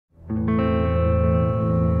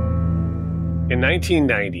In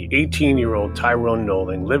 1990, 18-year-old Tyrone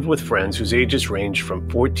Noling lived with friends whose ages ranged from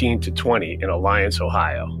 14 to 20 in Alliance,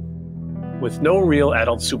 Ohio. With no real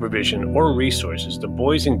adult supervision or resources, the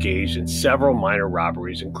boys engaged in several minor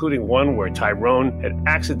robberies, including one where Tyrone had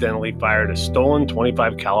accidentally fired a stolen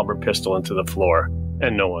 .25 caliber pistol into the floor,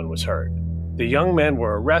 and no one was hurt. The young men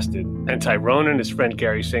were arrested, and Tyrone and his friend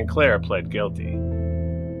Gary St. Clair pled guilty.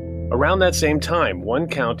 Around that same time, one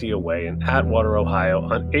county away in Atwater, Ohio,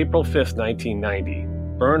 on April 5, 1990,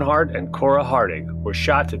 Bernhardt and Cora Harding were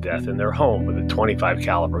shot to death in their home with a .25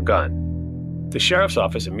 caliber gun. The sheriff's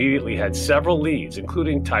office immediately had several leads,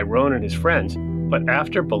 including Tyrone and his friends, but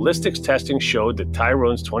after ballistics testing showed that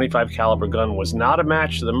Tyrone's .25 caliber gun was not a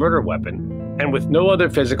match to the murder weapon, and with no other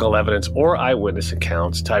physical evidence or eyewitness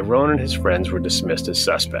accounts, Tyrone and his friends were dismissed as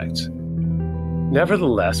suspects.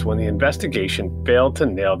 Nevertheless, when the investigation failed to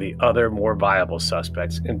nail the other, more viable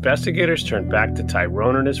suspects, investigators turned back to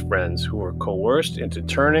Tyrone and his friends, who were coerced into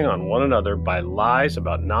turning on one another by lies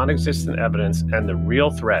about non-existent evidence and the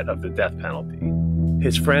real threat of the death penalty.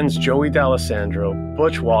 His friends Joey D'Alessandro,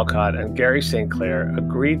 Butch Walcott, and Gary St. Clair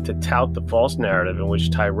agreed to tout the false narrative in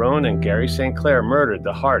which Tyrone and Gary St. Clair murdered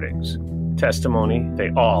the Hardings, testimony they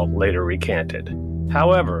all later recanted.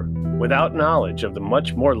 However, without knowledge of the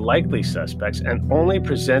much more likely suspects and only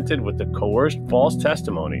presented with the coerced false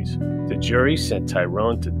testimonies, the jury sent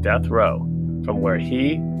Tyrone to death row, from where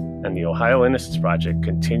he and the Ohio Innocence Project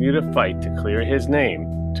continue to fight to clear his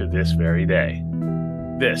name to this very day.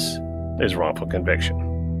 This is wrongful conviction.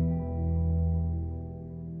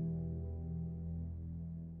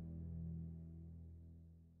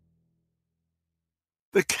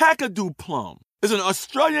 The Kakadu plum is an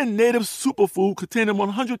Australian native superfood containing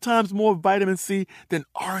 100 times more vitamin C than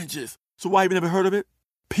oranges. So why have you never heard of it?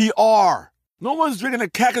 PR. No one's drinking a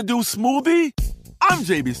Kakadu smoothie? I'm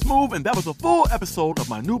JB Smooth, and that was a full episode of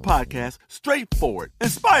my new podcast, Straightforward,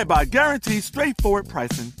 inspired by guaranteed straightforward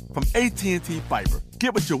pricing from AT&T Fiber.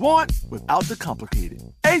 Get what you want without the complicated.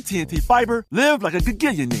 AT&T Fiber, live like a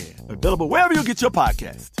gigillionaire. Available wherever you get your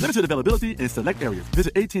podcasts. Limited availability in select areas.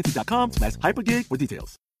 Visit AT&T.com/hypergig for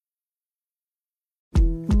details.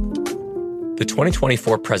 The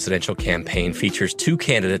 2024 presidential campaign features two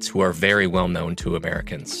candidates who are very well known to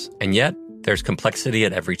Americans. And yet, there's complexity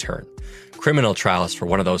at every turn. Criminal trials for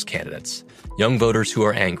one of those candidates. Young voters who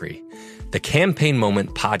are angry. The Campaign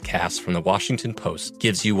Moment podcast from the Washington Post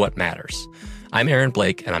gives you what matters. I'm Aaron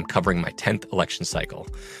Blake, and I'm covering my 10th election cycle.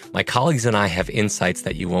 My colleagues and I have insights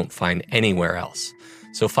that you won't find anywhere else.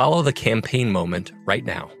 So follow The Campaign Moment right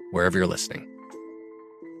now, wherever you're listening.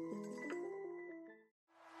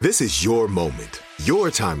 This is your moment, your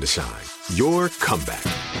time to shine, your comeback.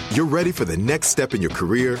 You're ready for the next step in your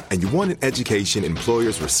career, and you want an education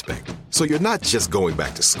employers respect. So you're not just going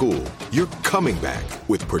back to school, you're coming back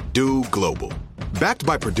with Purdue Global. Backed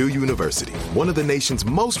by Purdue University, one of the nation's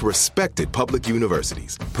most respected public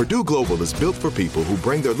universities, Purdue Global is built for people who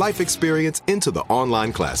bring their life experience into the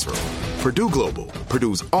online classroom. Purdue Global,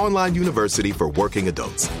 Purdue's online university for working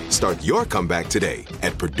adults. Start your comeback today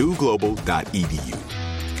at purdueglobal.edu.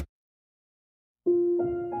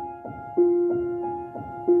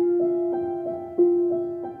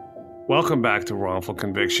 Welcome back to Wrongful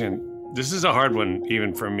Conviction. This is a hard one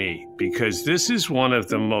even for me, because this is one of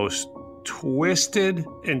the most twisted,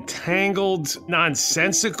 entangled,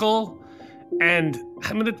 nonsensical, and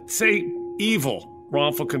I'm going to say evil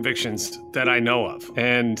wrongful convictions that I know of.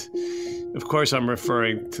 And of course, I'm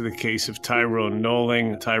referring to the case of Tyrone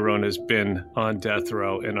Noling. Tyrone has been on death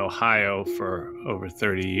row in Ohio for over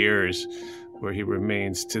 30 years, where he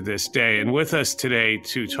remains to this day. And with us today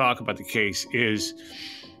to talk about the case is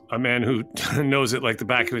a man who knows it like the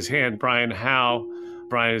back of his hand, Brian Howe.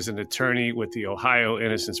 Brian is an attorney with the Ohio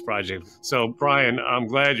Innocence Project. So, Brian, I'm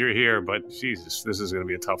glad you're here, but Jesus, this is going to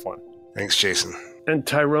be a tough one. Thanks, Jason. And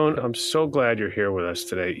Tyrone, I'm so glad you're here with us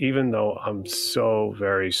today, even though I'm so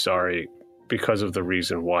very sorry because of the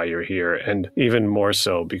reason why you're here, and even more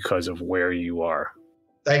so because of where you are.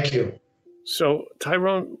 Thank you. So,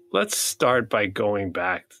 Tyrone, let's start by going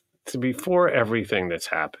back to before everything that's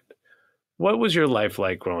happened. What was your life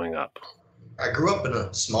like growing up? I grew up in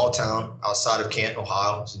a small town outside of Canton,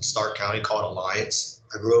 Ohio. It's in Stark County called Alliance.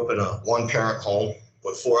 I grew up in a one-parent home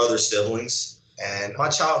with 4 other siblings. And my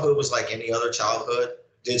childhood was like any other childhood.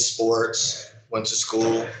 Did sports, went to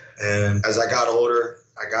school. And as I got older,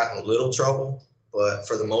 I got in a little trouble. But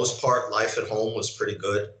for the most part, life at home was pretty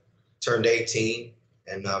good. Turned 18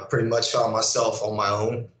 and pretty much found myself on my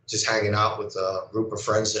own, just hanging out with a group of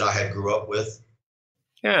friends that I had grew up with.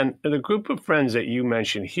 Yeah, and the group of friends that you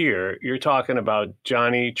mentioned here, you're talking about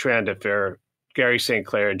Johnny Trandafer, Gary St.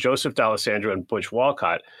 Clair, Joseph D'Alessandro, and Butch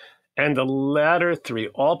Walcott. And the latter three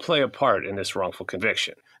all play a part in this wrongful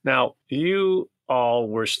conviction. Now, you all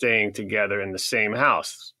were staying together in the same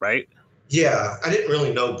house, right? Yeah, I didn't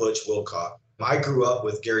really know Butch Wilcox. I grew up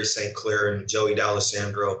with Gary St. Clair and Joey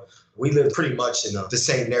D'Alessandro. We lived pretty much in the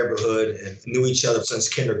same neighborhood and knew each other since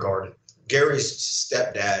kindergarten. Gary's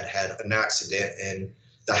stepdad had an accident and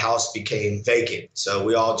the house became vacant. So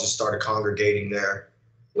we all just started congregating there.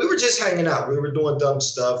 We were just hanging out. We were doing dumb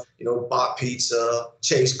stuff, bought pizza,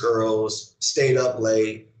 chased girls, stayed up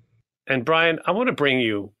late. And Brian, I want to bring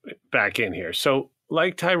you back in here. So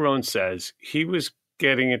like Tyrone says, he was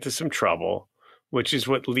getting into some trouble, which is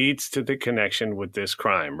what leads to the connection with this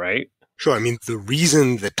crime, right? Sure. I mean, the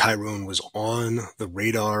reason that Tyrone was on the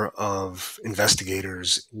radar of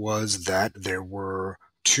investigators was that there were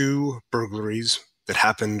 2 burglaries that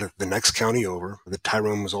happened the next county over that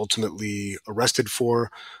Tyrone was ultimately arrested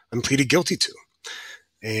for and pleaded guilty to.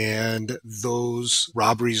 And those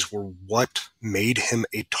robberies were what made him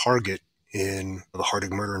a target in the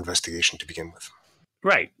Hardig murder investigation to begin with.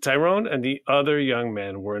 Right. Tyrone and the other young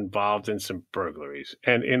men were involved in some burglaries.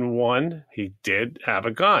 And in one, he did have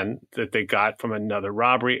a gun that they got from another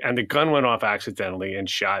robbery. And the gun went off accidentally and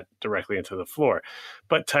shot directly into the floor.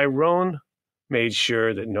 But Tyrone made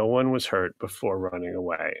sure that no one was hurt before running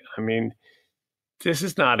away. I mean, this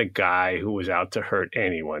is not a guy who was out to hurt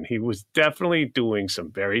anyone. He was definitely doing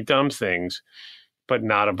some very dumb things, but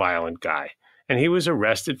not a violent guy. And he was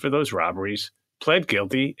arrested for those robberies, pled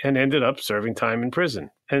guilty, and ended up serving time in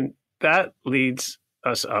prison. And that leads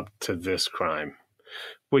us up to this crime,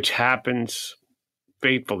 which happens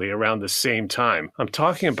fatefully around the same time. I'm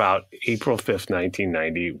talking about April 5th,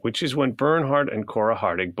 1990, which is when Bernhard and Cora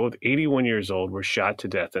Hardig, both 81 years old, were shot to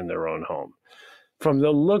death in their own home. From the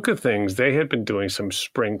look of things, they had been doing some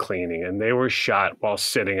spring cleaning, and they were shot while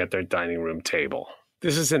sitting at their dining room table.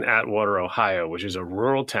 This is in Atwater, Ohio, which is a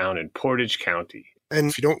rural town in Portage County. And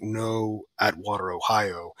if you don't know Atwater,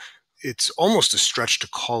 Ohio, it's almost a stretch to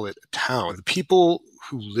call it a town. The people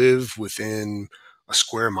who live within a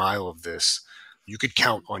square mile of this, you could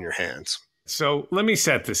count on your hands. So let me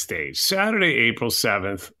set the stage. Saturday, April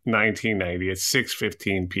 7th, 1990 at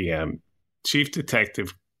 6:15 p.m., Chief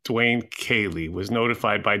Detective Dwayne Cayley was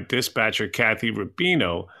notified by dispatcher Kathy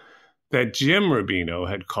Rubino that Jim Rubino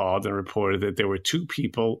had called and reported that there were 2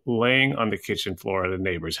 people laying on the kitchen floor at a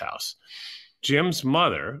neighbor's house. Jim's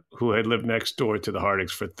mother, who had lived next door to the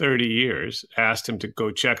Hardigs for 30 years, asked him to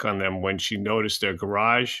go check on them when she noticed their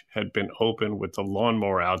garage had been open with the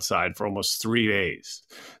lawnmower outside for almost 3 days.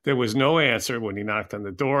 There was no answer when he knocked on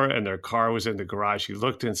the door and their car was in the garage. He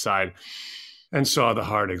looked inside and saw the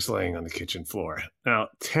Hardigs laying on the kitchen floor. Now,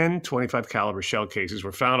 10 .25 caliber shell cases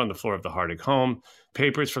were found on the floor of the Hardig home.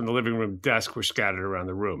 Papers from the living room desk were scattered around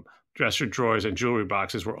the room. Dresser drawers and jewelry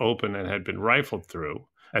boxes were open and had been rifled through.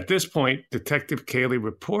 At this point, Detective Cayley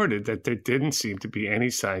reported that there didn't seem to be any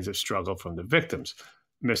signs of struggle from the victims.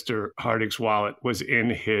 Mr. Hardig's wallet was in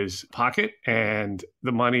his pocket and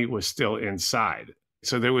the money was still inside.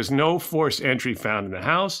 So there was no forced entry found in the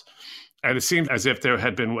house. And it seemed as if there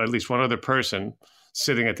had been at least one other person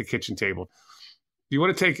sitting at the kitchen table. Do you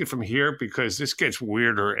want to take it from here? Because this gets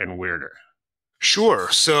weirder and weirder. Sure.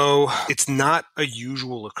 So it's not a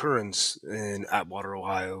usual occurrence in Atwater,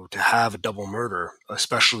 Ohio, to have a double murder,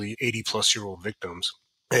 especially 80-plus-year-old victims.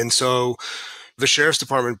 And so the sheriff's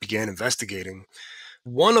department began investigating.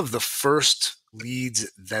 One of the first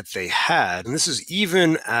leads that they had, and this is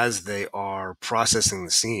even as they are processing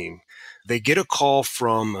the scene, they get a call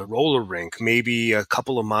from a roller rink, maybe a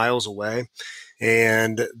couple of miles away,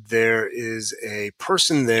 and there is a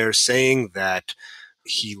person there saying that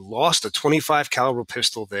he lost a .25 caliber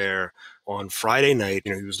pistol there on Friday night.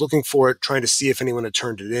 He was looking for it, trying to see if anyone had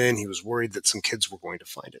turned it in. He was worried that some kids were going to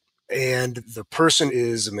find it. And the person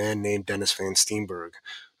is a man named Dennis Van Steenberg,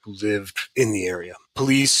 who lived in the area.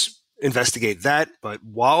 Police investigate that, but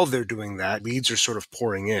while they're doing that, leads are sort of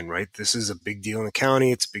pouring in, right? This is a big deal in the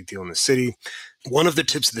county. It's a big deal in the city. One of the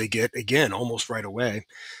tips they get, again, almost right away,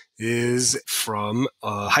 is from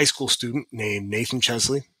a high school student named Nathan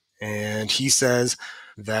Chesley. And he says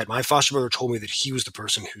that my foster brother told me that he was the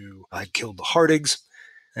person who had killed the Hardigs.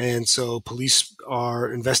 And so police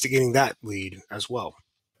are investigating that lead as well.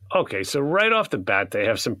 Okay, so right off the bat, they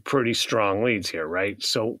have some pretty strong leads here, right?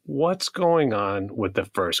 So what's going on with the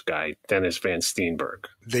first guy, Dennis Van Steenberg?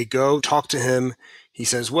 They go talk to him. He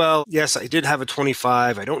says, well, yes, I did have a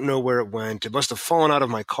 .25. I don't know where it went. It must have fallen out of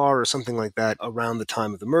my car or something like that around the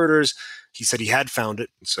time of the murders. He said he had found it.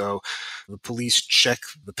 So the police check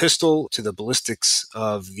the pistol to the ballistics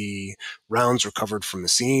of the rounds recovered from the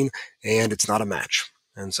scene, and it's not a match.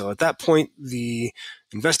 And so at that point, the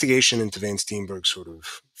investigation into Van Steenberg sort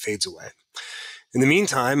of fades away. In the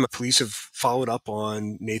meantime, police have followed up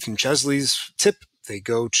on Nathan Chesley's tip. They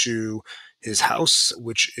go to his house,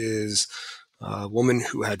 which is a woman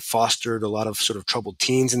who had fostered a lot of sort of troubled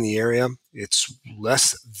teens in the area. It's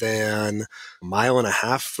less than a mile and a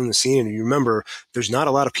half from the scene. And you remember, there's not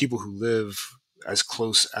a lot of people who live as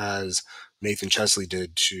close as Nathan Chesley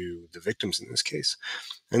did to the victims in this case.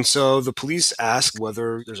 And so the police ask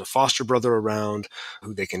whether there's a foster brother around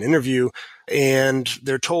who they can interview. And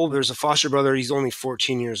they're told there's a foster brother. He's only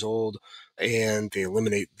 14 years old. And they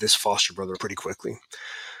eliminate this foster brother pretty quickly.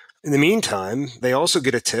 In the meantime, they also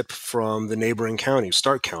get a tip from the neighboring county,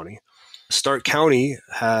 Stark County. Stark County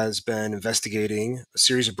has been investigating a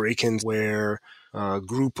series of break-ins where a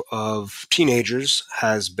group of teenagers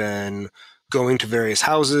has been going to various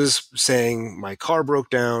houses saying, my car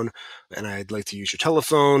broke down and I'd like to use your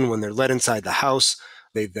telephone. When they're let inside the house,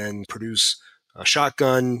 they then produce a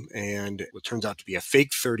shotgun and what turns out to be a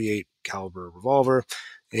fake .38 caliber revolver.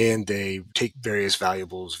 And they take various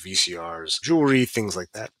valuables, VCRs, jewelry, things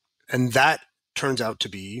like that. And that turns out to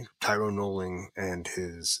be Tyrone Noling and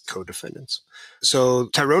his co-defendants. So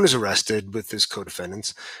Tyrone is arrested with his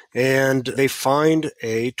co-defendants, and they find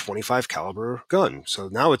a .25 caliber gun. So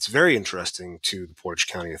now it's very interesting to the Portage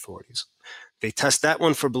County authorities. They test that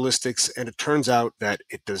one for ballistics, and it turns out that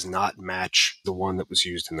it does not match the one that was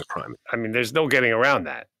used in the crime. I mean, there's no getting around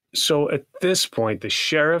that. So at this point, the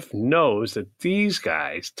sheriff knows that these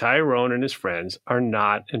guys, Tyrone and his friends, are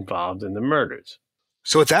not involved in the murders.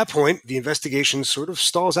 So at that point, the investigation sort of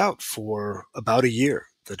stalls out for about a year.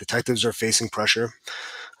 The detectives are facing pressure.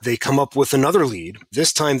 They come up with another lead.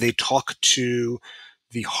 This time they talk to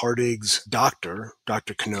the Hardig's doctor,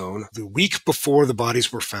 Dr. Canone. The week before the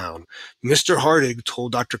bodies were found, Mr. Hardig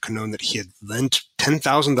told Dr. Canone that he had lent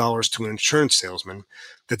 $10,000 to an insurance salesman,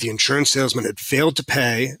 that the insurance salesman had failed to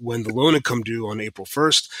pay when the loan had come due on April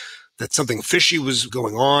 1st, that something fishy was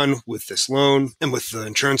going on with this loan and with the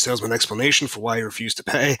insurance salesman explanation for why he refused to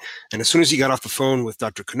pay. And as soon as he got off the phone with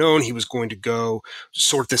Dr. Canone, he was going to go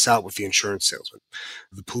sort this out with the insurance salesman.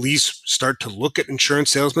 The police start to look at insurance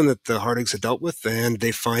salesmen that the Hardigs had dealt with, and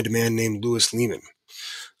they find a man named Louis Lehman.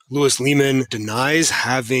 Louis Lehman denies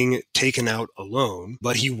having taken out a loan,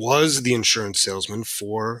 but he was the insurance salesman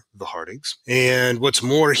for the Hardigs. And what's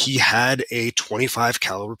more, he had a .25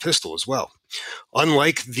 caliber pistol as well.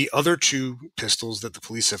 Unlike the other two pistols that the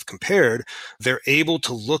police have compared, they're able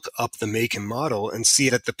to look up the make and model and see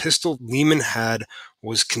that the pistol Lehman had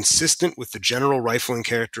was consistent with the general rifling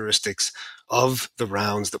characteristics of the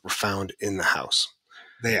rounds that were found in the house.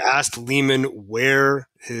 They asked Lehman where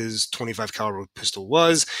his .25 caliber pistol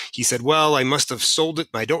was. He said, well, I must have sold it.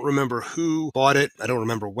 I don't remember who bought it. I don't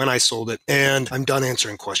remember when I sold it. And I'm done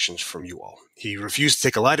answering questions from you all. He refused to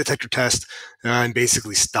take a lie detector test and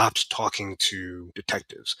basically stopped talking to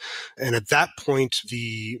detectives. And at that point,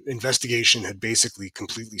 the investigation had basically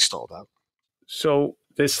completely stalled out. So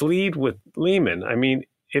this lead with Lehman, I mean,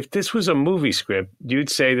 if this was a movie script,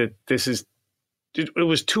 you'd say that it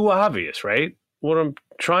was too obvious, right? What I'm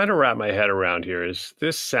trying to wrap my head around here is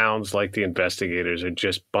this sounds like the investigators are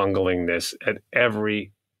just bungling this at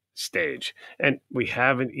every stage. And we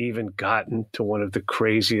haven't even gotten to one of the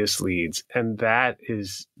craziest leads, and that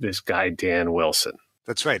is this guy, Dan Wilson.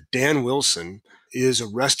 That's right. Dan Wilson is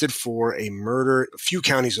arrested for a murder a few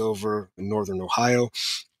counties over in northern Ohio.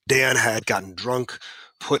 Dan had gotten drunk,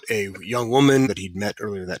 put a young woman that he'd met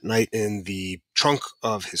earlier that night in the trunk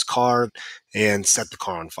of his car, and set the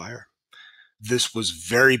car on fire. This was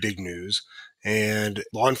very big news, and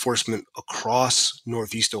law enforcement across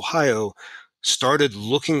Northeast Ohio started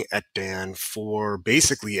looking at Dan for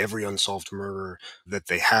basically every unsolved murder that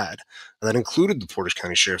they had. That included the Portage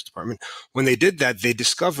County Sheriff's Department. When they did that, they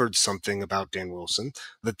discovered something about Dan Wilson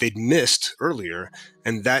that they'd missed earlier,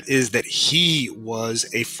 and that is that he was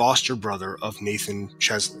a foster brother of Nathan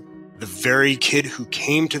Chesley. The very kid who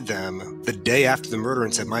came to them the day after the murder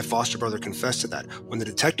and said, my foster brother confessed to that. When the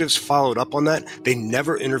detectives followed up on that, they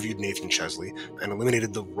never interviewed Nathan Chesley and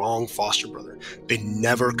eliminated the wrong foster brother. They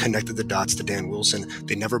never connected the dots to Dan Wilson.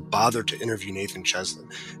 They never bothered to interview Nathan Chesley.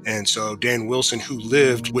 And so Dan Wilson, who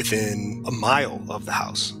lived within a mile of the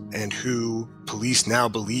house and who police now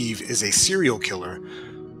believe is a serial killer,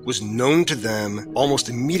 was known to them almost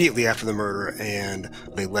immediately after the murder, and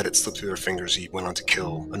they let it slip through their fingers. He went on to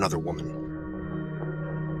kill another woman.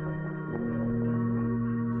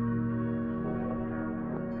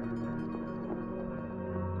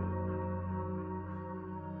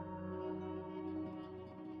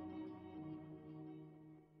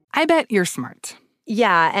 I bet you're smart.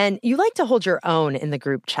 Yeah, and you like to hold your own in the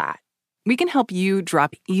group chat. we can help you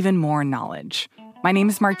drop even more knowledge. My name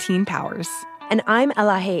is Martine Powers. And I'm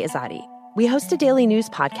Elahe Izadi. We host a daily news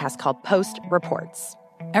podcast called Post Reports.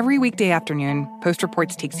 Every weekday afternoon, Post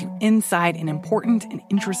Reports takes you inside an important and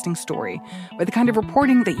interesting story with the kind of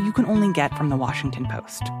reporting that you can only get from the Washington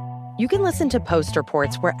Post. You can listen to Post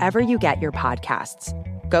Reports wherever you get your podcasts.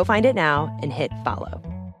 Go find it now and hit follow.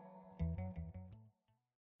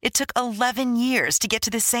 It took 11 years to get to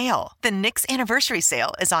this sale. The Knix Anniversary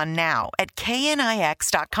Sale is on now at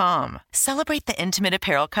knix.com. Celebrate the intimate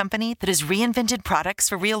apparel company that has reinvented products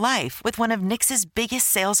for real life with one of Knix's biggest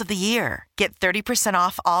sales of the year. Get 30%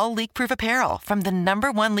 off all leak-proof apparel from the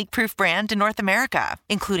 #1 leak-proof brand in North America,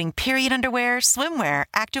 including period underwear, swimwear,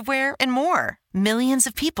 activewear, and more. Millions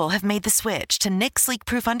of people have made the switch to Knix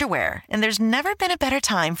leak-proof underwear, and there's never been a better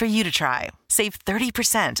time for you to try. Save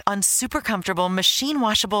 30% on super comfortable,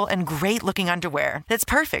 machine-washable, and great-looking underwear that's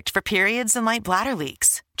perfect for periods and light bladder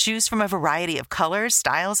leaks. Choose from a variety of colors,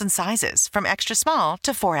 styles, and sizes, from extra small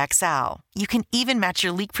to 4XL. You can even match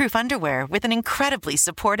your leak-proof underwear with an incredibly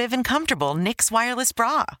supportive and comfortable Knix wireless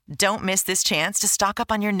bra. Don't miss this chance to stock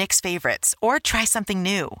up on your Knix favorites or try something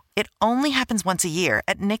new. It only happens once a year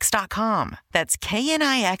at Knix.com. That's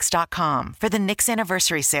knix.com for the Knix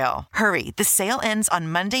Anniversary Sale. Hurry, the sale ends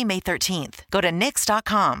on Monday, May 13th. Go to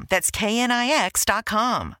Knix.com. That's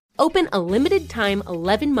knix.com. Open a limited-time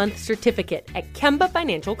 11-month certificate at Kemba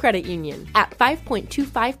Financial Credit Union. At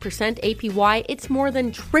 5.25% APY, it's more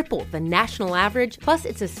than triple the national average, plus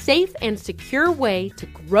it's a safe and secure way to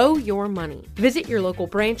grow your money. Visit your local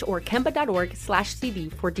branch or kemba.org/CD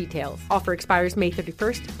for details. Offer expires May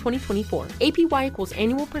 31st, 2024. APY equals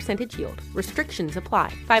annual percentage yield. Restrictions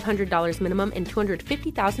apply. $500 minimum and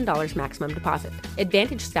 $250,000 maximum deposit.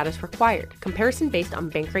 Advantage status required. Comparison based on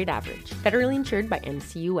bank rate average. Federally insured by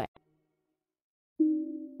NCUA.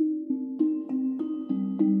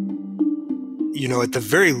 You know, at the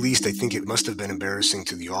very least, I think it must have been embarrassing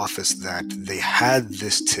to the office that they had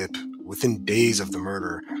this tip within days of the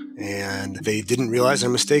murder, and they didn't realize their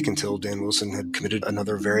mistake until Dan Wilson had committed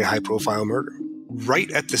another very high-profile murder. Right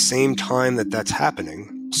at the same time that that's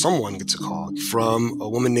happening, someone gets a call from a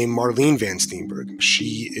woman named Marlene Van Steenberg.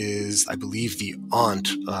 She is, I believe, the aunt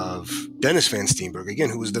of Dennis Van Steenberg, again,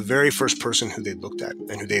 who was the very first person who they looked at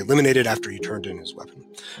and who they eliminated after he turned in his weapon.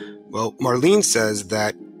 Well, Marlene says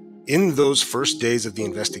that in those first days of the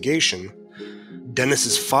investigation,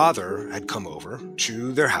 Dennis's father had come over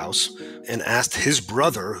to their house and asked his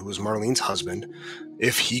brother, who was Marlene's husband,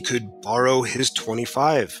 if he could borrow his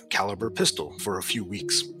 .25 caliber pistol for a few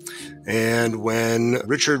weeks. And when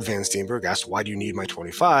Richard Van Steenberg asked, "Why do you need my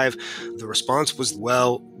 .25?" the response was,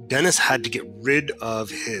 well, Dennis had to get rid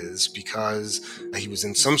of his because he was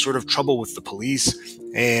in some sort of trouble with the police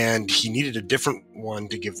and he needed a different one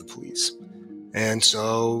to give the police. And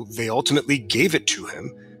so they ultimately gave it to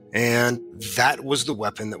him, and that was the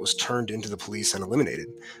weapon that was turned into the police and eliminated.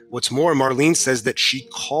 What's more, Marlene says that she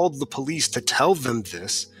called the police to tell them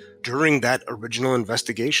this during that original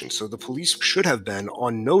investigation. So the police should have been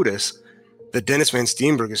on notice that Dennis Van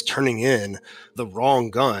Steenberg is turning in the wrong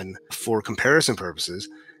gun for comparison purposes,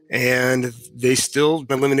 and they still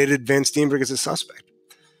eliminated Van Steenberg as a suspect.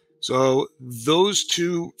 So those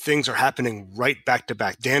two things are happening right back to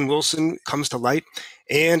back. Dan Wilson comes to light,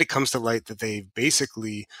 and it comes to light that they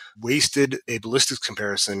basically wasted a ballistics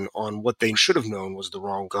comparison on what they should have known was the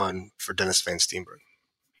wrong gun for Dennis Van Steenberg.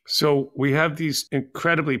 So we have these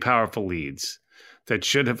incredibly powerful leads that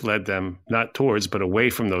should have led them not towards, but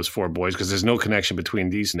away from those four boys, because there's no connection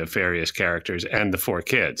between these nefarious characters and the four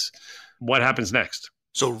kids. What happens next?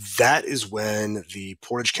 So that is when the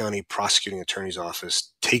Portage County Prosecuting Attorney's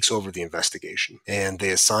Office takes over the investigation, and they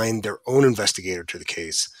assign their own investigator to the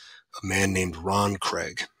case, a man named Ron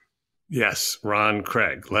Craig. Yes, Ron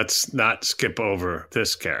Craig. Let's not skip over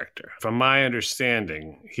this character. From my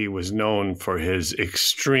understanding, he was known for his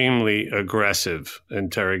extremely aggressive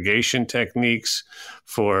interrogation techniques,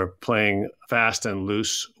 for playing fast and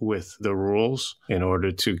loose with the rules in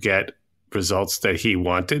order to get results that he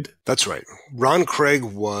wanted. That's right. Ron Craig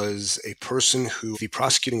was a person who the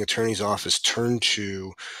prosecuting attorney's office turned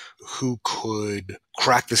to, who could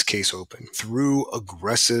crack this case open through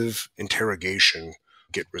aggressive interrogation,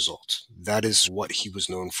 get results. That is what he was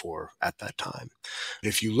known for at that time.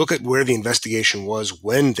 If you look at where the investigation was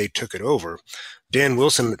when they took it over, Dan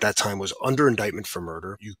Wilson at that time was under indictment for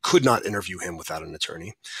murder. You could not interview him without an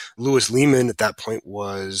attorney. Louis Lehman at that point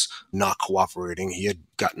was not cooperating. He had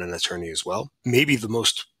gotten an attorney as well. Maybe the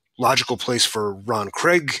most logical place for Ron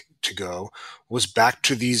Craig to go was back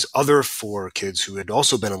to these other four kids who had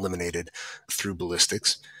also been eliminated through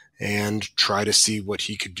ballistics, and try to see what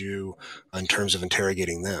he could do in terms of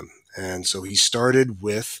interrogating them. And so he started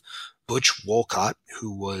with Butch Wolcott,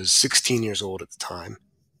 who was 16 years old at the time.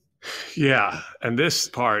 Yeah. And this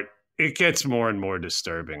part, it gets more and more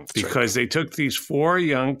disturbing because they took these 4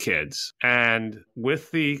 young kids and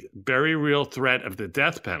with the very real threat of the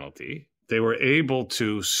death penalty, they were able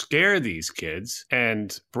to scare these kids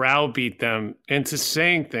and browbeat them into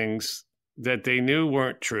saying things that they knew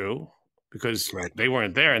weren't true because they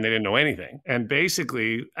weren't there and they didn't know anything. And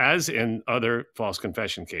basically, as in other false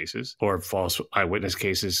confession cases or false eyewitness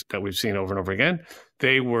cases that we've seen over and over again,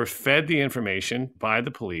 they were fed the information by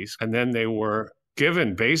the police and then they were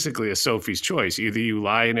given basically a Sophie's choice. Either you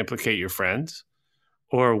lie and implicate your friends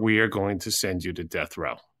or we are going to send you to death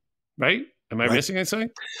row. Right? Am I missing anything?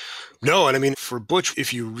 No, and I mean, for Butch,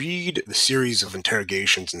 if you read the series of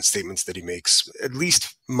interrogations and statements that he makes, at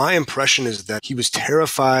least my impression is that he was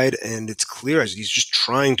terrified, and it's clear as he's just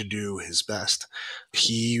trying to do his best.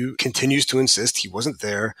 He continues to insist he wasn't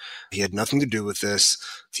there. He had nothing to do with this.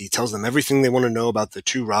 He tells them everything they want to know about the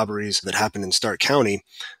 2 robberies that happened in Stark County.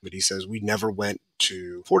 But he says, we never went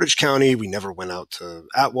to Portage County. We never went out to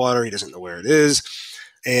Atwater. He doesn't know where it is.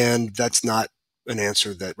 And that's not an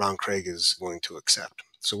answer that Ron Craig is willing to accept.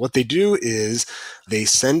 So what they do is they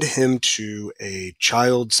send him to a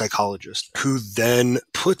child psychologist who then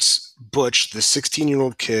puts Butch, the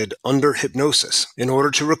 16-year-old kid, under hypnosis in order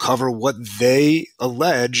to recover what they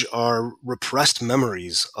allege are repressed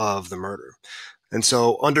memories of the murder. And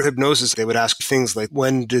so under hypnosis, they would ask things like,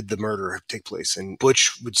 when did the murder take place? And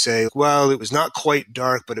Butch would say, well, it was not quite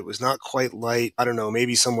dark, but it was not quite light. I don't know,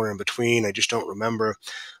 maybe somewhere in between. I just don't remember.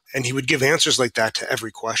 And he would give answers like that to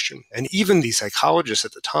every question. And even the psychologist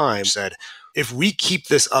at the time said, if we keep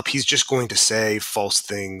this up, he's just going to say false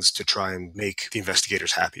things to try and make the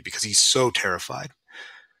investigators happy because he's so terrified.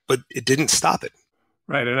 But it didn't stop it.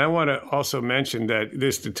 Right. And I want to also mention that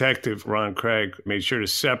this detective, Ron Craig, made sure to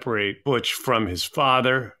separate Butch from his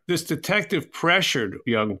father. This detective pressured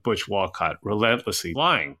young Butch Wolcott relentlessly,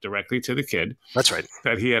 lying directly to the kid. That's right.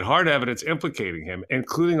 That he had hard evidence implicating him,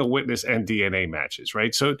 including a witness and DNA matches,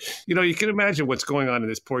 right? So, you can imagine what's going on in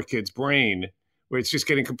this poor kid's brain where it's just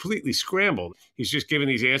getting completely scrambled. He's just giving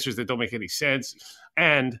these answers that don't make any sense.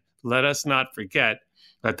 And let us not forget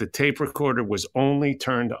that the tape recorder was only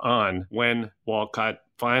turned on when Wolcott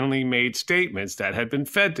finally made statements that had been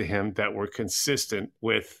fed to him that were consistent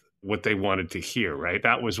with what they wanted to hear, right?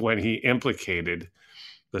 That was when he implicated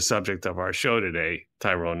the subject of our show today,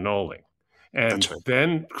 Tyrone Noling. And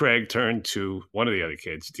then Craig turned to one of the other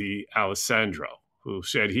kids, D'Alessandro, who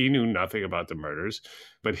said he knew nothing about the murders,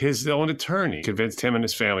 but his own attorney convinced him and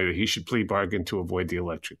his family that he should plea bargain to avoid the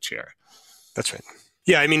electric chair. That's right.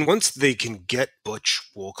 Yeah, I mean, once they can get Butch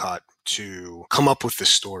Wolcott to come up with this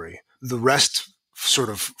story, the rest sort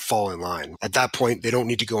of fall in line. At that point, they don't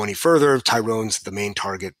need to go any further. Tyrone's the main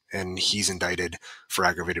target, and he's indicted for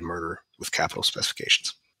aggravated murder with capital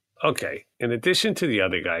specifications. Okay. In addition to the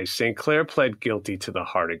other guys, St. Clair pled guilty to the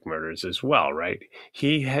Hardick murders as well, right?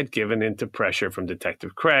 He had given in to pressure from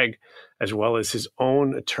Detective Craig, as well as his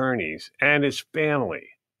own attorneys and his family.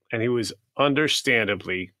 And he was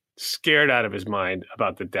understandably scared out of his mind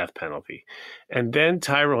about the death penalty. And then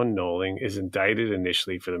Tyrone Noling is indicted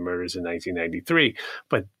initially for the murders in 1993.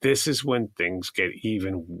 But this is when things get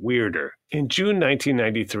even weirder. In June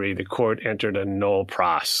 1993, the court entered a nolle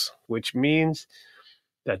pros, which means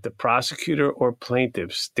that the prosecutor or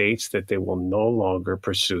plaintiff states that they will no longer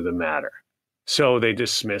pursue the matter. So they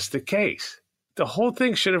dismiss the case. The whole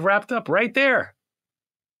thing should have wrapped up right there.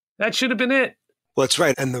 That should have been it. Well, that's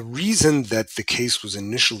right. And the reason that the case was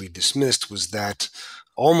initially dismissed was that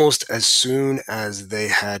almost as soon as they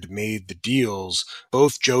had made the deals,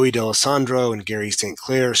 both Joey D'Alessandro and Gary St.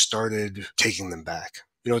 Clair started taking them back.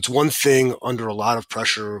 It's one thing under a lot of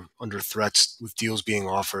pressure, under threats with deals being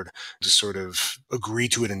offered, to sort of agree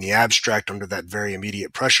to it in the abstract under that very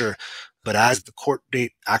immediate pressure. But as the court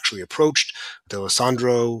date actually approached,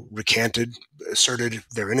 D'Alessandro recanted, asserted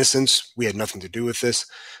their innocence. We had nothing to do with this.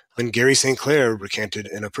 And Gary St. Clair recanted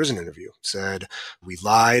in a prison interview, said, we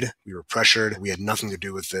lied, we were pressured, we had nothing to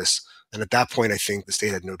do with this. And at that point, I think the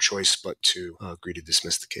state had no choice but to agree to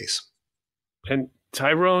dismiss the case. And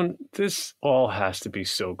Tyrone, this all has to be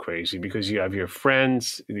so crazy because you have your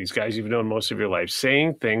friends, these guys you've known most of your life,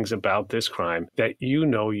 saying things about this crime that you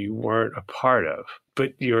weren't a part of,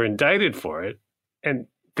 but you're indicted for it. And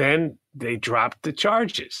then they dropped the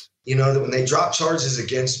charges. When they dropped charges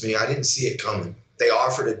against me, I didn't see it coming. They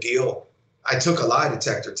offered a deal. I took a lie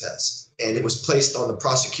detector test, and it was placed on the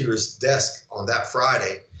prosecutor's desk on that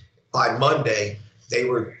Friday. By Monday, they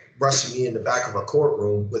were rushing me in the back of a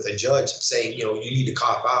courtroom with a judge saying, you need to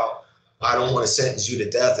cop out. I don't want to sentence you to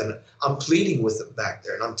death. And I'm pleading with them back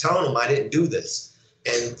there, and I'm telling them I didn't do this.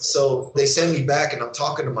 And so they send me back, and I'm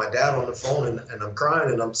talking to my dad on the phone, and I'm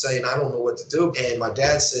crying, and I'm saying, I don't know what to do. And my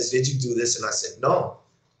dad says, did you do this? And I said, no.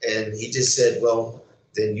 And he just said, well,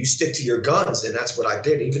 then you stick to your guns. And that's what I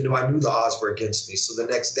did, even though I knew the odds were against me. So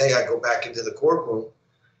the next day I go back into the courtroom,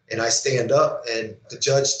 and I stand up, and the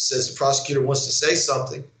judge says the prosecutor wants to say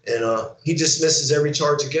something, and he dismisses every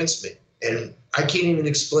charge against me. And I can't even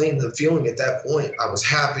explain the feeling at that point. I was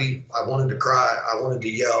happy. I wanted to cry. I wanted to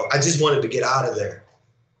yell. I just wanted to get out of there.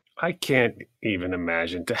 I can't even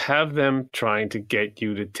imagine to have them trying to get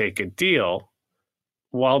you to take a deal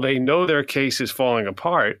while they know their case is falling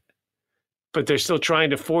apart, but they're still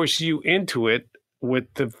trying to force you into it with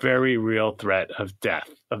the very real threat of death,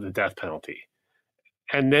 of the death penalty.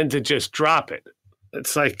 And then to just drop it.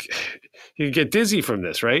 It's like you get dizzy from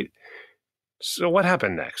this, right? So what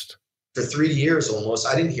happened next? For 3 years almost,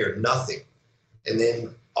 I didn't hear nothing. And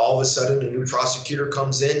then all of a sudden, a new prosecutor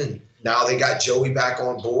comes in, and now they got Joey back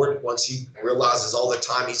on board once he realizes all the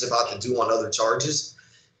time he's about to do on other charges,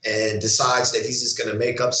 and decides that he's just going to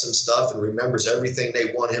make up some stuff and remembers everything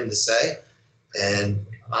they want him to say. And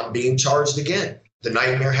I'm being charged again. The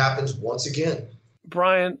nightmare happens once again.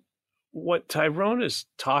 Brian, what Tyrone is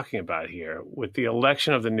talking about here with the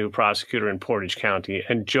election of the new prosecutor in Portage County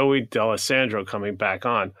and Joey D'Alessandro coming back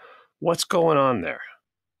on, what's going on there?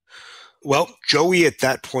 Well, Joey at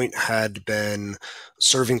that point had been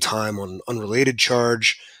serving time on an unrelated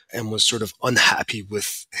charge and was sort of unhappy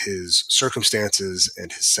with his circumstances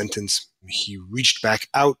and his sentence. He reached back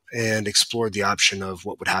out and explored the option of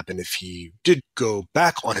what would happen if he did go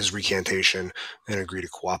back on his recantation and agree to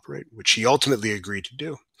cooperate, which he ultimately agreed to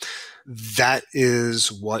do. That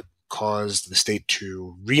is what caused the state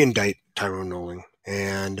to re-indict Tyrone Noling.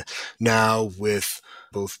 And now with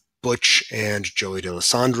both Butch and Joey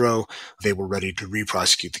D'Alessandro, they were ready to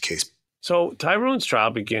re-prosecute the case. So Tyrone's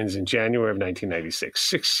trial begins in January of 1996,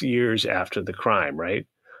 6 years after the crime, right?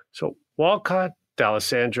 So Walcott,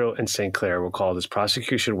 D'Alessandro, and St. Clair were called as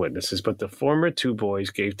prosecution witnesses, but the former two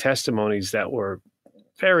boys gave testimonies that were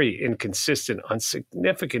very inconsistent on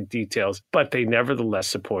significant details, but they nevertheless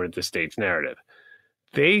supported the state's narrative.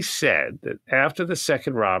 They said that after the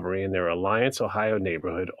second robbery in their Alliance, Ohio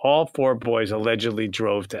neighborhood, all four boys allegedly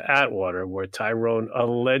drove to Atwater, where Tyrone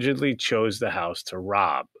allegedly chose the house to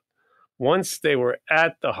rob. Once they were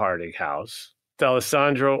at the Harding house,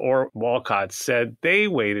 D'Alessandro or Walcott said they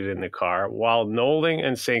waited in the car while Noling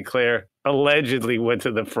and St. Clair allegedly went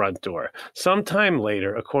to the front door. Sometime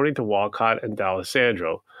later, according to Walcott and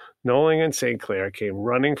D'Alessandro, Noling and St. Clair came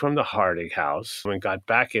running from the Harding house and got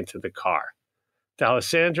back into the car.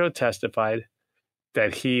 D'Alessandro testified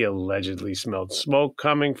that he allegedly smelled smoke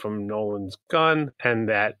coming from Nolan's gun and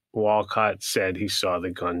that Walcott said he saw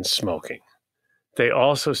the gun smoking. They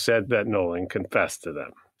also said that Noling confessed to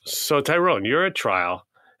them. So, Tyrone, you're at trial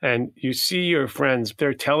and you see your friends,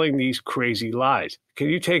 they're telling these crazy lies. Can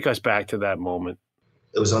you take us back to that moment?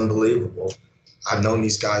 It was unbelievable. I've known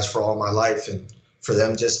these guys for all my life, and for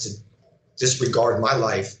them just to disregard my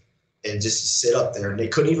life and just to sit up there, and they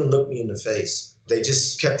couldn't even look me in the face. They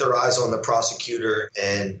just kept their eyes on the prosecutor,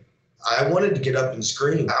 and I wanted to get up and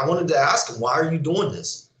scream. I wanted to ask them, why are you doing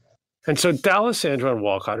this? And so D'Alessandro and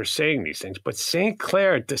Walcott are saying these things, but St.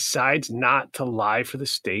 Clair decides not to lie for the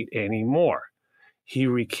state anymore. He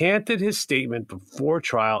recanted his statement before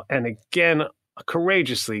trial and again,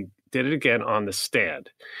 courageously did it again on the stand.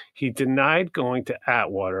 He denied going to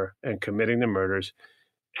Atwater and committing the murders,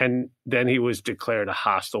 and then he was declared a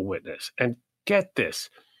hostile witness. And get this,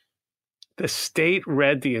 the state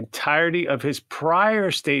read the entirety of his prior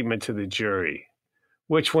statement to the jury,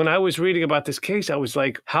 which when I was reading about this case, I was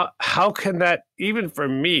like, how can that, even for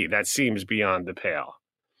me, that seems beyond the pale.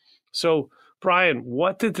 So, Brian,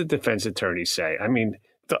 what did the defense attorney say? I mean,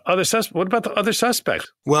 what about the other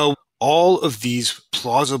suspects? Well, all of these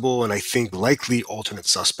plausible and I think likely alternate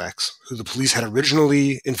suspects who the police had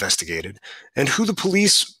originally investigated and who the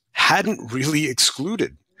police hadn't really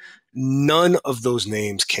excluded, none of those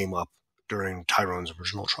names came up during Tyrone's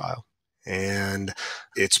original trial. And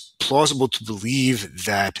it's plausible to believe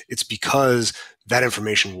that it's because that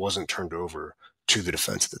information wasn't turned over to the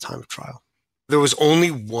defense at the time of trial. There was only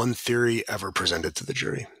one theory ever presented to the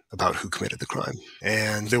jury about who committed the crime.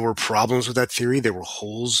 And there were problems with that theory. There were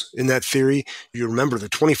holes in that theory. You remember the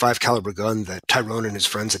 .25 caliber gun that Tyrone and his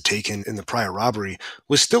friends had taken in the prior robbery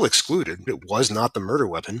was still excluded. It was not the murder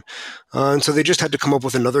weapon. And so they just had to come up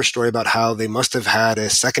with another story about how they must have had a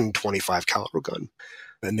second .25 caliber gun.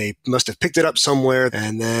 And they must have picked it up somewhere,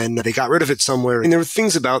 and then they got rid of it somewhere. And there were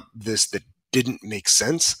things about this that didn't make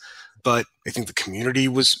sense. But I think the community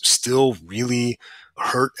was still really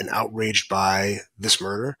hurt and outraged by this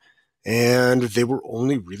murder. And they were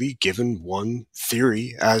only really given one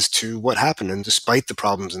theory as to what happened. And despite the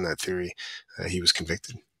problems in that theory, he was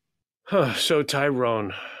convicted. So,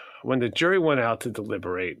 Tyrone, when the jury went out to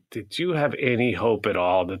deliberate, did you have any hope at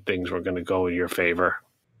all that things were going to go in your favor?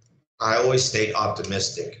 I always stayed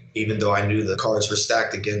optimistic, even though I knew the cards were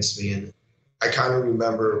stacked against me. And I kind of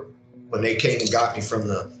remember when they came and got me from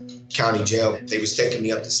the county jail, they was taking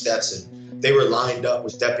me up the steps and they were lined up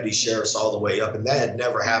with deputy sheriffs all the way up. And that had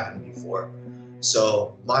never happened before.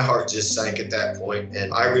 So my heart just sank at that point.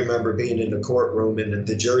 And I remember being in the courtroom and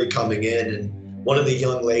the jury coming in, and one of the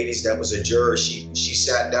young ladies that was a juror, she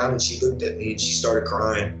sat down and she looked at me and she started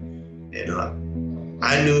crying. And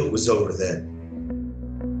I knew it was over then.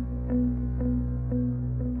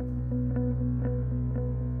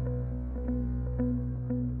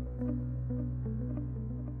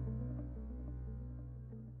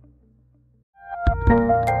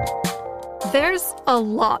 There's a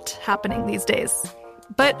lot happening these days,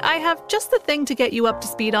 but I have just the thing to get you up to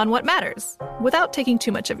speed on what matters, without taking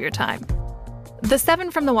too much of your time. The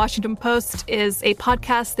 7 from the Washington Post is a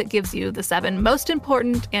podcast that gives you the 7 most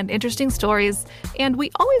important and interesting stories, and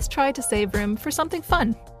we always try to save room for something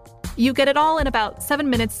fun. You get it all in about 7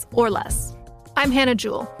 minutes or less. I'm Hannah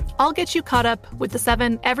Jewell. I'll get you caught up with the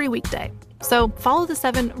 7 every weekday, so follow the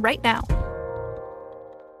 7 right now.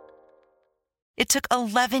 It took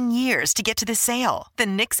 11 years to get to this sale. The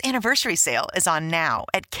Knix Anniversary Sale is on now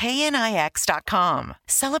at knix.com.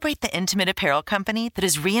 Celebrate the intimate apparel company that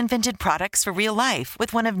has reinvented products for real life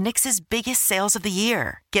with one of Knix's biggest sales of the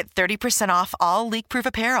year. Get 30% off all leak-proof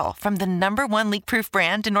apparel from the #1 leak-proof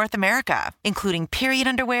brand in North America, including period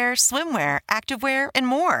underwear, swimwear, activewear, and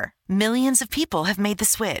more. Millions of people have made the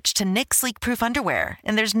switch to Knix leak-proof underwear,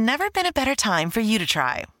 and there's never been a better time for you to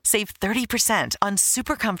try. Save 30% on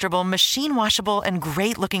super comfortable, machine-washable, and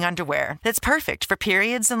great-looking underwear that's perfect for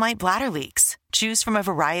periods and light bladder leaks. Choose from a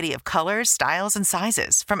variety of colors, styles, and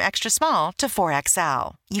sizes, from extra small to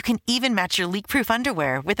 4XL. You can even match your leak-proof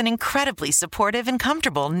underwear with an incredibly supportive and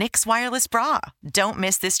comfortable Knix wireless bra. Don't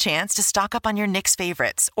miss this chance to stock up on your Knix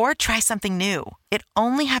favorites or try something new. It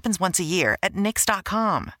only happens once a year at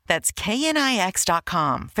Knix.com. That's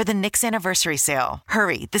knix.com for the Knix Anniversary Sale.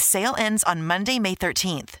 Hurry, the sale ends on Monday, May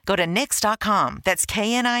 13th. Go to Knix.com. That's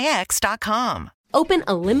knix.com. Open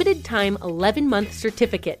a limited-time 11-month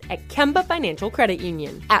certificate at Kemba Financial Credit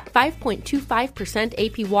Union. At 5.25%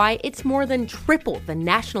 APY, it's more than triple the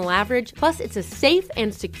national average, plus it's a safe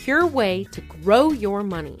and secure way to grow your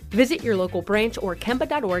money. Visit your local branch or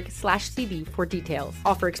kemba.org/CD for details.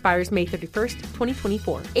 Offer expires May 31st,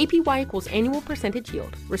 2024. APY equals annual percentage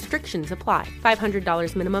yield. Restrictions apply.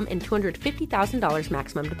 $500 minimum and $250,000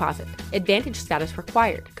 maximum deposit. Advantage status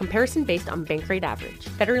required. Comparison based on bank rate average.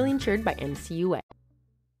 Federally insured by NCUA.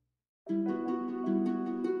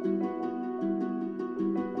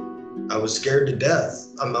 I was scared to death.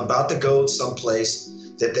 I'm about to go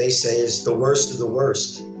someplace that they say is the worst of the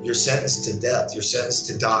worst. You're sentenced to death. You're sentenced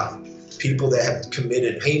to die. People that have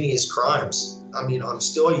committed heinous crimes. I mean, I'm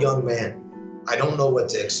still a young man. I don't know what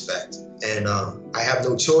to expect. And I have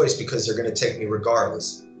no choice because they're going to take me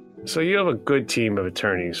regardless. So you have a good team of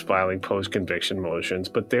attorneys filing post-conviction motions,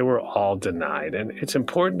 but they were all denied. And it's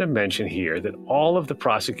important to mention here that all of the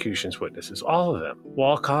prosecution's witnesses, all of them,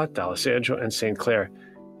 Walcott, D'Alessandro, and St. Clair,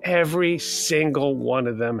 every single one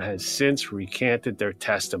of them has since recanted their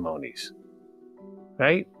testimonies,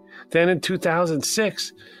 right? Then in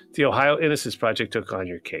 2006, the Ohio Innocence Project took on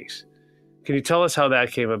your case. Can you tell us how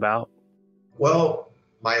that came about? Well,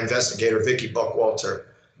 my investigator, Vicki Buckwalter,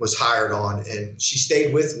 was hired on, and she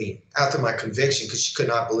stayed with me after my conviction because she could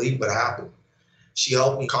not believe what happened. She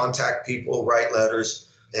helped me contact people, write letters,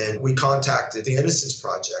 and we contacted the Innocence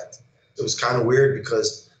Project. It was kind of weird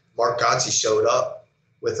because Mark Gotzi showed up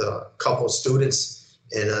with a couple of students,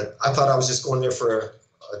 and I thought I was just going there for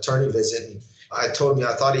an attorney visit. And I told him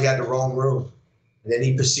I thought he had the wrong room. And then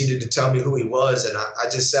he proceeded to tell me who he was, and I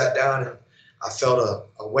just sat down and I felt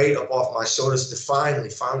a weight up off my shoulders to finally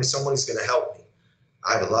somebody's going to help me.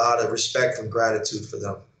 I have a lot of respect and gratitude for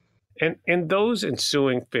them. And in those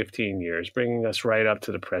ensuing 15 years, bringing us right up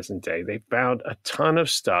to the present day, they found a ton of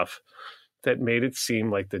stuff that made it seem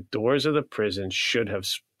like the doors of the prison should have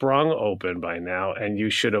sprung open by now, and you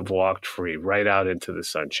should have walked free right out into the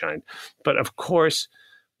sunshine. But of course,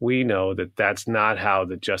 we know that that's not how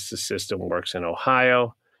the justice system works in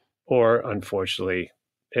Ohio, or unfortunately,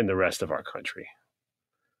 in the rest of our country.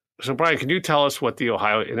 So, Brian, can you tell us what the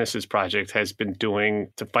Ohio Innocence Project has been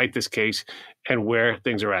doing to fight this case and where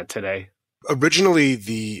things are at today? Originally,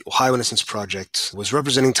 the Ohio Innocence Project was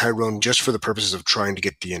representing Tyrone just for the purposes of trying to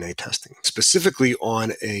get DNA testing, specifically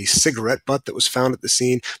on a cigarette butt that was found at the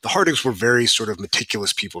scene. The Hardicks were very sort of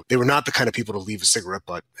meticulous people. They were not the kind of people to leave a cigarette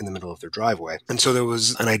butt in the middle of their driveway. And so there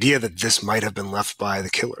was an idea that this might have been left by the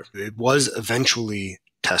killer. It was eventually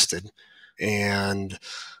tested, and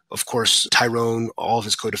of course, Tyrone, all of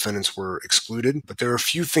his co-defendants were excluded, but there are a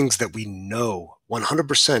few things that we know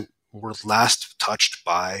 100% were last touched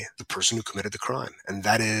by the person who committed the crime. And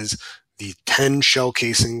that is the 10 shell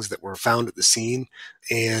casings that were found at the scene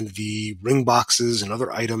and the ring boxes and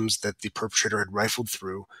other items that the perpetrator had rifled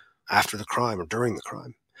through after the crime or during the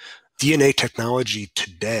crime. DNA technology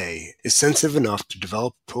today is sensitive enough to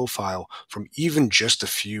develop a profile from even just a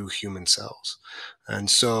few human cells. And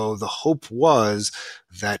so the hope was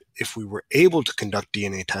that if we were able to conduct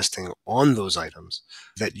DNA testing on those items,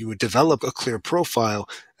 that you would develop a clear profile.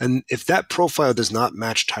 And if that profile does not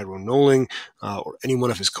match Tyrone Noling or any one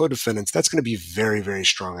of his co-defendants, that's going to be very, very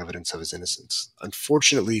strong evidence of his innocence.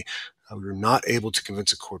 Unfortunately, we were not able to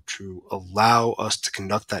convince a court to allow us to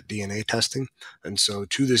conduct that DNA testing. And so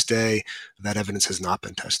to this day, that evidence has not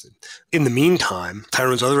been tested. In the meantime,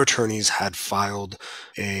 Tyrone's other attorneys had filed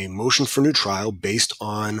a motion for new trial based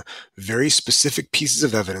on very specific pieces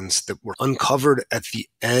of evidence that were uncovered at the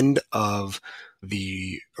end of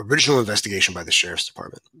the original investigation by the Sheriff's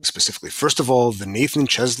Department. Specifically, first of all, the Nathan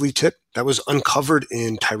Chesley tip that was uncovered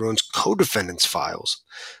in Tyrone's co-defendants' files.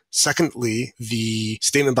 Secondly, the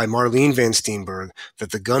statement by Marlene Van Steenberg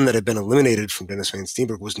that the gun that had been eliminated from Dennis Van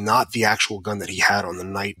Steenberg was not the actual gun that he had on the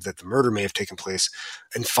night that the murder may have taken place.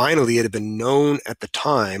 And finally, it had been known at the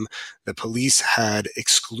time that police had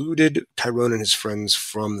excluded Tyrone and his friends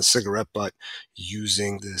from the cigarette butt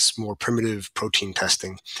using this more primitive protein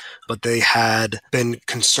testing. But they had been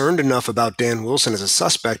concerned enough about Dan Wilson as a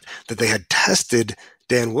suspect that they had tested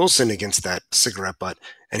Dan Wilson against that cigarette butt,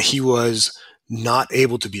 and he was not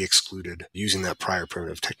able to be excluded using that prior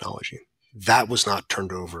primitive technology. That was not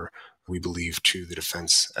turned over, we believe, to the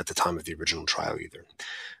defense at the time of the original trial either.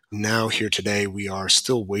 Now here today, we are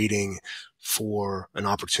still waiting for an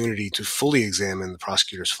opportunity to fully examine the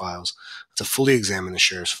prosecutor's files, to fully examine the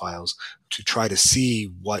sheriff's files, to try to see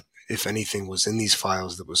what, if anything, was in these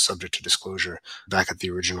files that was subject to disclosure back at the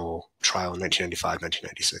original trial in 1995,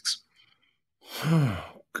 1996.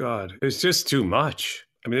 Oh, God, it's just too much.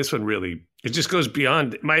 I mean, this one really, it just goes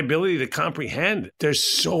beyond my ability to comprehend. There's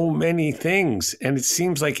so many things, and it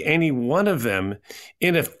seems like any one of them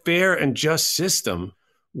in a fair and just system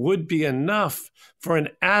would be enough for an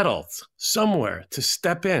adult somewhere to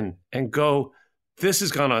step in and go, this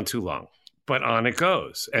has gone on too long. But on it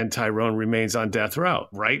goes. And Tyrone remains on death row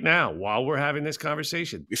right now while we're having this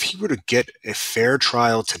conversation. If he were to get a fair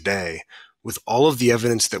trial today with all of the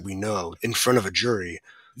evidence that we know in front of a jury,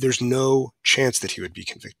 there's no chance that he would be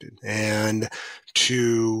convicted. And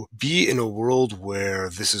to be in a world where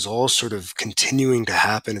this is all sort of continuing to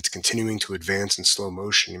happen, it's continuing to advance in slow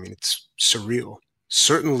motion, I mean, it's surreal.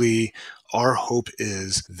 Certainly, our hope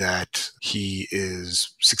is that he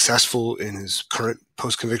is successful in his current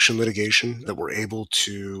post-conviction litigation, that we're able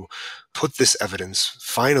to put this evidence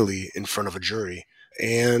finally in front of a jury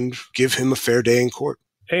and give him a fair day in court.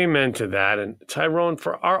 Amen to that. And Tyrone,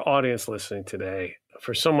 for our audience listening today,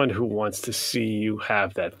 for someone who wants to see you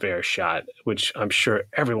have that fair shot, which I'm sure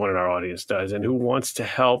everyone in our audience does, and who wants to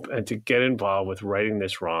help and to get involved with righting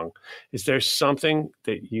this wrong, is there something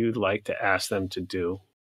that you'd like to ask them to do?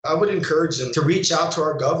 I would encourage them to reach out to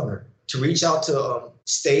our governor, to reach out to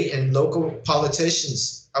state and local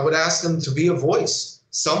politicians. I would ask them to be a voice.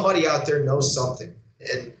 Somebody out there knows something,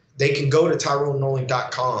 and they can go to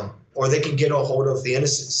TyroneNoling.com, or they can get a hold of the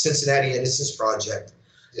Cincinnati Innocence Project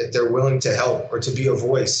if they're willing to help or to be a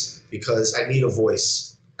voice, because I need a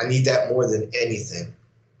voice. I need that more than anything.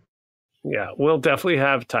 Yeah, we'll definitely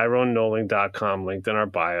have TyroneNoling.com linked in our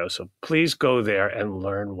bio. So please go there and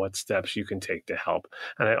learn what steps you can take to help.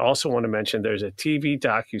 And I also want to mention there's a TV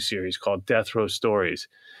docuseries called Death Row Stories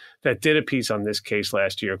that did a piece on this case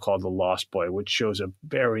last year called The Lost Boy, which shows a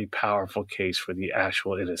very powerful case for the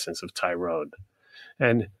actual innocence of Tyrone.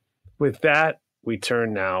 And with that, we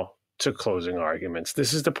turn now to closing arguments.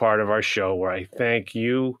 This is the part of our show where I thank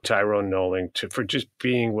you, Tyrone Noling, for just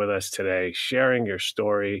being with us today, sharing your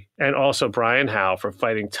story, and also Brian Howe for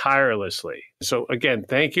fighting tirelessly. So again,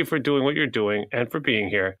 thank you for doing what you're doing and for being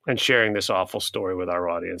here and sharing this awful story with our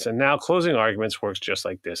audience. And now closing arguments works just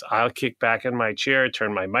like this. I'll kick back in my chair,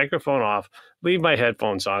 turn my microphone off, leave my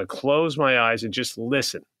headphones on, close my eyes, and just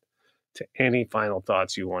listen to any final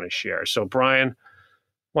thoughts you want to share. So Brian,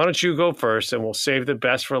 why don't you go first, and we'll save the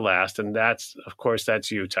best for last. And that's, of course,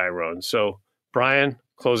 that's you, Tyrone. So, Brian,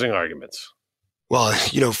 Closing arguments. Well,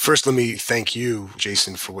 first let me thank you,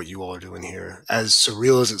 Jason, for what you all are doing here. As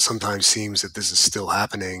surreal as it sometimes seems that this is still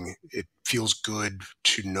happening, it feels good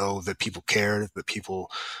to know that people care, that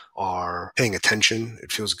people are paying attention.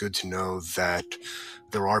 It feels good to know that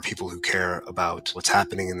there are people who care about what's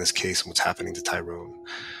happening in this case and what's happening to Tyrone.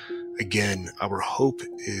 Again, our hope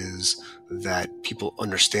is that people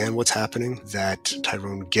understand what's happening, that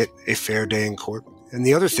Tyrone get a fair day in court. And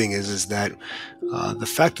the other thing is that the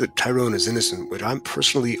fact that Tyrone is innocent, which I'm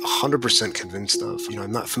personally 100% convinced of.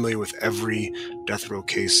 I'm not familiar with every death row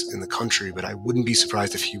case in the country, but I wouldn't be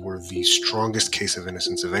surprised if he were the strongest case of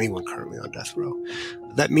innocence of anyone currently on death row.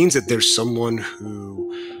 That means that there's someone who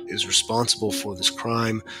is responsible for this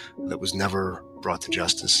crime that was never brought to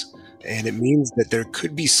justice. And it means that there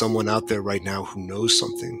could be someone out there right now who knows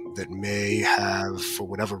something that may have, for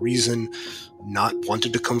whatever reason, not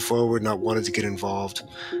wanted to come forward, not wanted to get involved.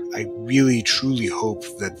 I really, truly hope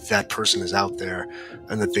that that person is out there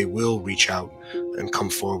and that they will reach out and come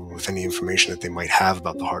forward with any information that they might have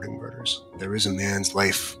about the Harding murders. There is a man's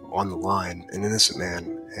life on the line, an innocent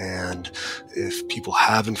man. And if people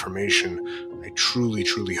have information, I truly,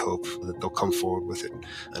 truly hope that they'll come forward with it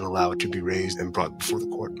and allow it to be raised and brought before the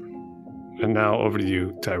court. And now over to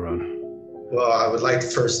you, Tyrone. Well, I would like to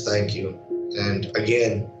first thank you. And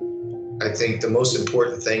again, I think the most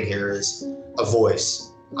important thing here is a voice.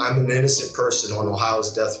 I'm an innocent person on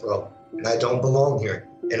Ohio's death row, and I don't belong here,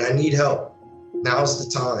 and I need help. Now's the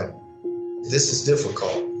time. This is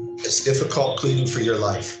difficult. It's difficult pleading for your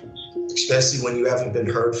life, especially when you haven't been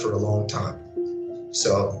heard for a long time.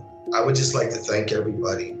 So I would just like to thank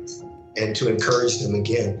everybody and to encourage them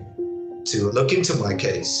again to look into my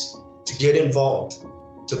case, to get involved,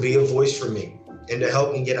 to be a voice for me, and to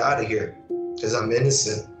help me get out of here, because I'm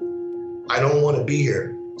innocent. I don't want to be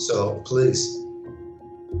here, so please.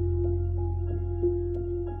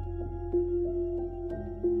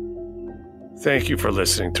 Thank you for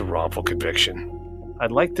listening to Wrongful Conviction.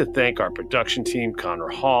 I'd like to thank our production team, Connor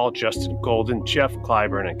Hall, Justin Golden, Jeff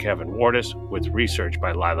Clyburn, and Kevin Wardis, with research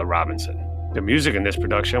by Lila Robinson. The music in this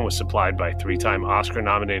production was supplied by three-time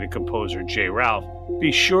Oscar-nominated composer Jay Ralph.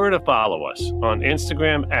 Be sure to follow us on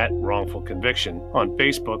Instagram at Wrongful Conviction, on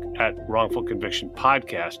Facebook at Wrongful Conviction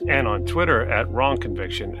Podcast, and on Twitter at Wrong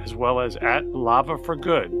Conviction, as well as at Lava for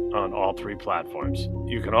Good on all three platforms.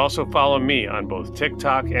 You can also follow me on both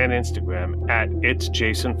TikTok and Instagram at It's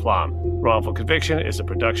Jason Flom. Wrongful Conviction is a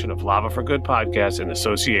production of Lava for Good Podcast in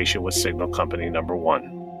association with Signal Company No.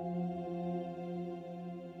 1.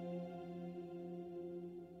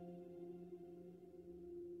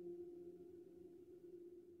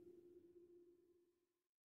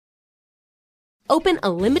 Open a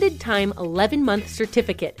limited-time 11-month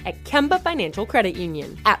certificate at Kemba Financial Credit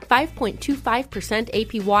Union. At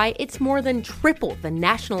 5.25% APY, it's more than triple the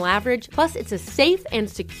national average, plus it's a safe and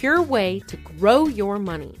secure way to grow your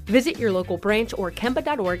money. Visit your local branch or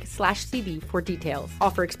kemba.org/cd for details.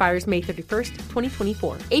 Offer expires May 31st,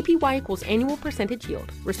 2024. APY equals annual percentage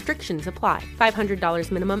yield. Restrictions apply.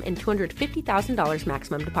 $500 minimum and $250,000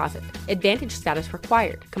 maximum deposit. Advantage status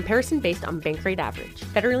required. Comparison based on bank rate average.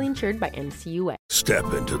 Federally insured by NCUA.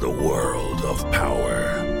 Step into the world of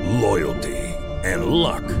power, loyalty, and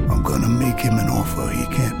luck. I'm gonna make him an offer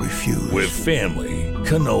he can't refuse. With family,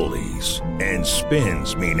 cannolis, and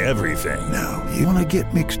spins mean everything. Now, you wanna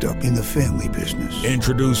get mixed up in the family business.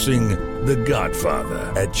 Introducing The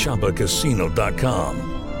Godfather at ChumbaCasino.com.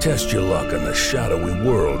 Test your luck in the shadowy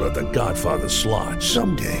world of The Godfather slot.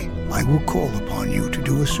 Someday, I will call upon you to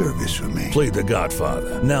do a service for me. Play The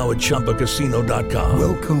Godfather, now at ChumbaCasino.com.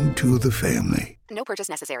 Welcome to the family. No purchase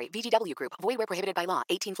necessary. VGW Group. Void where prohibited by law.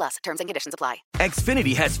 18+. Terms and conditions apply.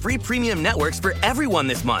 Xfinity has free premium networks for everyone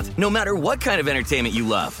this month, no matter what kind of entertainment you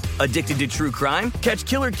love. Addicted to true crime? Catch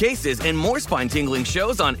killer cases and more spine-tingling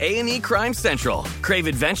shows on A&E Crime Central. Crave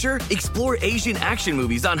adventure? Explore Asian action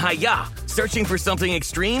movies on Hi-Ya. Searching for something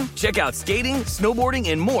extreme? Check out skating, snowboarding,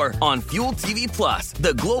 and more on Fuel TV Plus,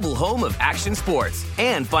 the global home of action sports.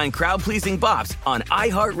 And find crowd-pleasing bops on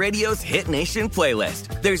iHeartRadio's Hit Nation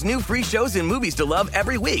playlist. There's new free shows and movies to love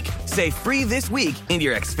every week. Say free this week in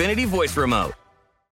your Xfinity voice remote.